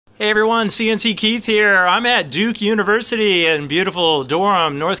Hey everyone, CNC Keith here. I'm at Duke University in beautiful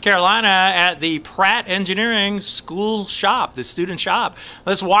Durham, North Carolina at the Pratt Engineering School shop, the student shop.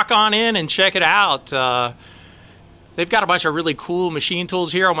 Let's walk on in and check it out. They've got a bunch of really cool machine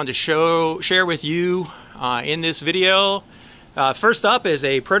tools here I wanted to share with you in this video. First up is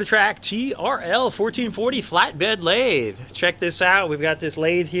a Prototrak TRL 1440 flatbed lathe. Check this out. We've got this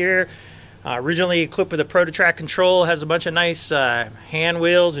lathe here. Originally equipped with a Prototrak control, has a bunch of nice hand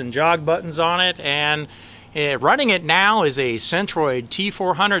wheels and jog buttons on it, and running it now is a Centroid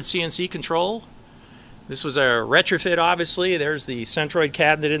T400 CNC control. This was a retrofit, obviously. There's the Centroid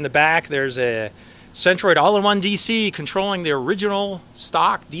cabinet in the back. There's a Centroid all-in-one DC controlling the original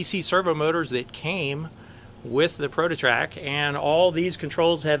stock DC servo motors that came with the Prototrak, and all these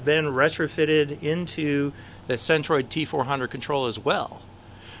controls have been retrofitted into the Centroid T400 control as well.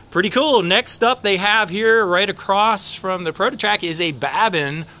 Pretty cool. Next up they have here right across from the Prototrak is a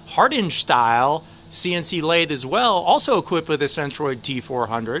Babin Hardinge style CNC lathe as well, also equipped with a Centroid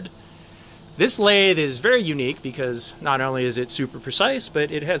T400. This lathe is very unique because not only is it super precise, but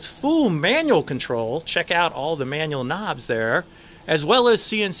it has full manual control. Check out all the manual knobs there, as well as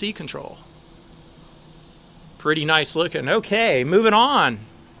CNC control. Pretty nice looking. Okay, moving on.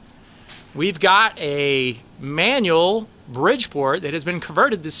 We've got a manual Bridgeport that has been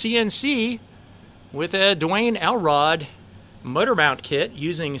converted to CNC with a Dwayne Elrod motor mount kit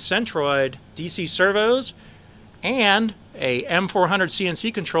using Centroid DC servos and a M400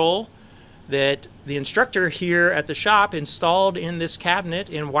 CNC control that the instructor here at the shop installed in this cabinet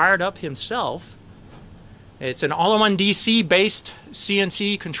and wired up himself. It's an all-in-one DC based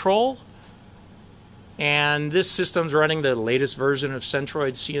CNC control, and this system's running the latest version of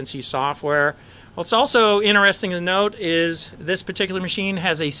Centroid CNC software. What's also interesting to note is this particular machine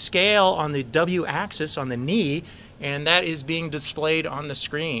has a scale on the W axis on the knee, and that is being displayed on the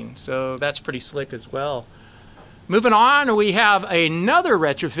screen. So that's pretty slick as well. Moving on, we have another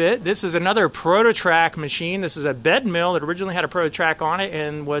retrofit. This is another Prototrak machine. This is a bed mill that originally had a Prototrak on it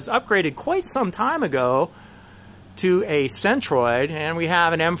and was upgraded quite some time ago to a Centroid, and we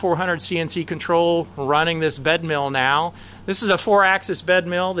have an M400 CNC control running this bed mill now. This is a 4-axis bed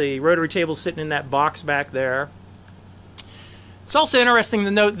mill. The rotary table sitting in that box back there. It's also interesting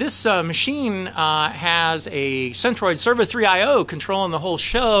to note this machine has a Centroid Servo 3IO controlling the whole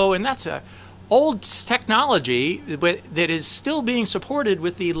show, and that's a old technology that is still being supported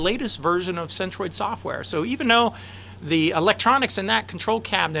with the latest version of Centroid software. So even though the electronics in that control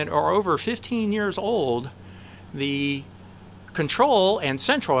cabinet are over 15 years old, the control and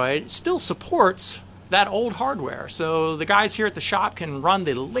Centroid still supports that old hardware. So the guys here at the shop can run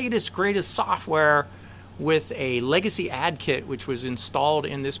the latest, greatest software with a legacy ad kit which was installed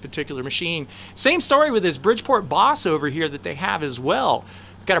in this particular machine. Same story with this Bridgeport Boss over here that they have as well.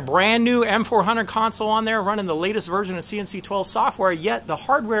 Got a brand new M400 console on there running the latest version of CNC 12 software, yet the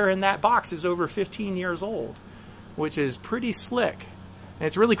hardware in that box is over 15 years old, which is pretty slick. And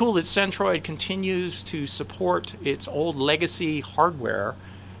it's really cool that Centroid continues to support its old legacy hardware.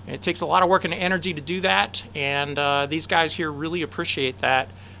 And it takes a lot of work and energy to do that, and these guys here really appreciate that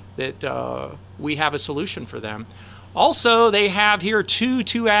we have a solution for them. Also, they have here two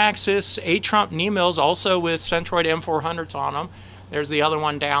 2-axis Atrump Knee Mills, also with Centroid M400s on them. There's the other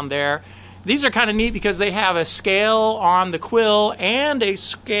one down there. These are kind of neat because they have a scale on the quill and a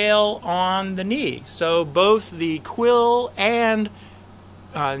scale on the knee. So both the quill and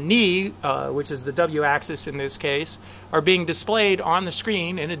knee, which is the W axis in this case, are being displayed on the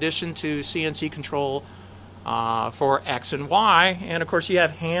screen in addition to CNC control for X and Y. And of course you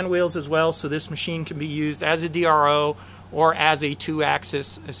have hand wheels as well, so this machine can be used as a DRO or as a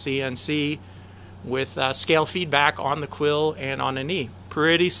 2-axis CNC with scale feedback on the quill and on the knee.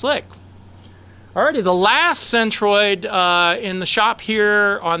 Pretty slick. Alrighty, the last Centroid in the shop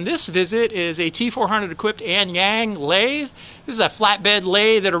here on this visit is a T400 equipped An Yang lathe. This is a flatbed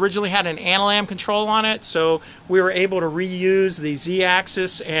lathe that originally had an Anilam control on it, so we were able to reuse the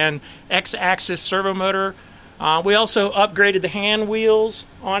Z-axis and X-axis servo motor. We also upgraded the hand wheels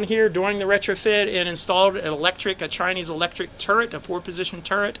on here during the retrofit and installed a Chinese electric turret, a 4-position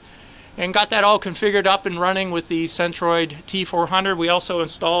turret, and got that all configured up and running with the Centroid T400. We also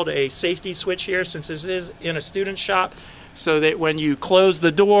installed a safety switch here, since this is in a student shop, so that when you close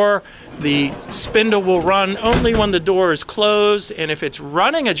the door, the spindle will run only when the door is closed, and if it's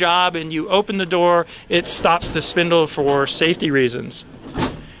running a job and you open the door, it stops the spindle for safety reasons.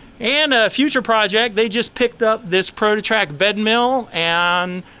 And a future project, they just picked up this Prototrak bed mill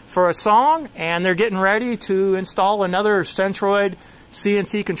and for a song, and they're getting ready to install another Centroid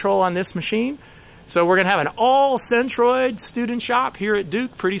CNC control on this machine. So we're going to have an all Centroid student shop here at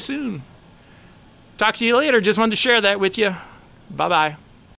Duke pretty soon. Talk to you later. Just wanted to share that with you. Bye-bye.